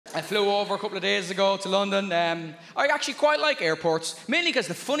I flew over a couple of days ago to London. I actually quite like airports, mainly because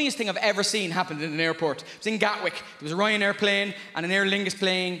the funniest thing I've ever seen happened in an airport. It was in Gatwick. There was a Ryanair plane and an Aer Lingus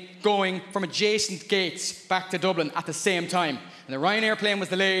plane going from adjacent gates back to Dublin at the same time. And the Ryanair plane was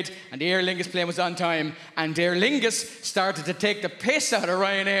delayed and the Aer Lingus plane was on time. And Aer Lingus started to take the piss out of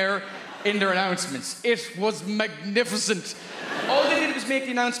Ryanair in their announcements. It was magnificent. All they did was make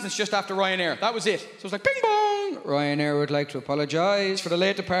the announcements just after Ryanair. That was it. So it was like, ping bong! Ryanair would like to apologise for the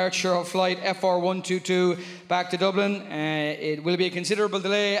late departure of flight FR122 back to Dublin. It will be a considerable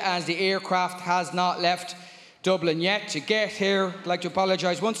delay as the aircraft has not left Dublin yet. To get here, I'd like to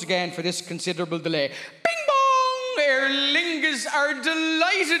apologise once again for this considerable delay. Bing bong! Aer Lingus are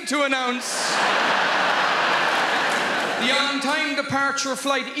delighted to announce the on-time departure of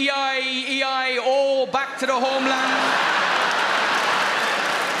flight EIEIO back to the homeland.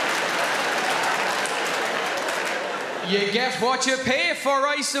 You get what you pay for,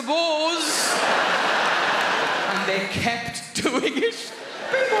 I suppose. And they kept doing it.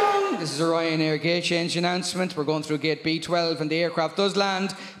 Bing bong! This is a Ryanair gate change announcement. We're going through gate B12 and the aircraft does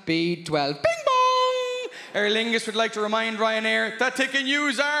land B12. Bing bong! Aer Lingus would like to remind Ryanair that they can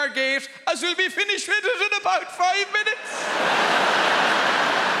use our gate as we'll be finished with it in about 5 minutes.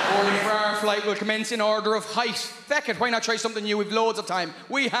 Boarding for our flight will commence in order of height. Feck it, why not try something new? We've loads of time.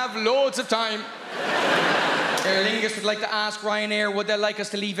 We have loads of time. Aer Lingus would like to ask Ryanair would they like us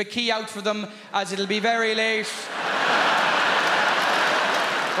to leave a key out for them as it'll be very late.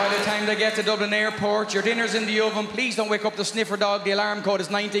 By the time they get to Dublin Airport, your dinner's in the oven. Please don't wake up the sniffer dog. The alarm code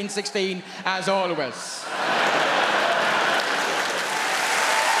is 1916, as always.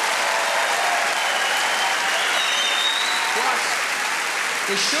 What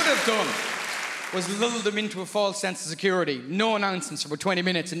they should have done was lull them into a false sense of security. No announcements for 20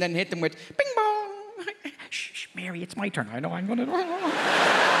 minutes and then hit them with bing bong. Shh, Mary, it's my turn. I know I'm going to...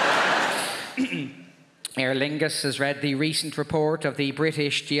 Aer Lingus has read the recent report of the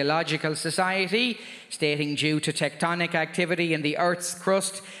British Geological Society stating due to tectonic activity in the Earth's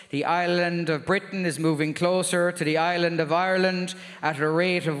crust, the island of Britain is moving closer to the island of Ireland at a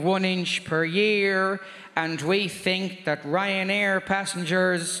rate of 1 inch per year, and we think that Ryanair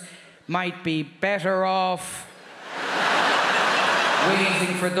passengers might be better off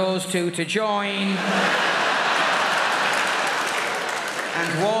waiting for those two to join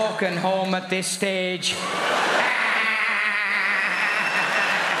and walking home at this stage.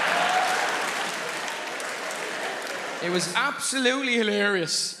 It was absolutely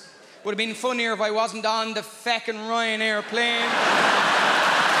hilarious. Would have been funnier if I wasn't on the feckin' Ryanair plane.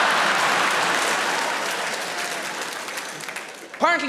 Apparently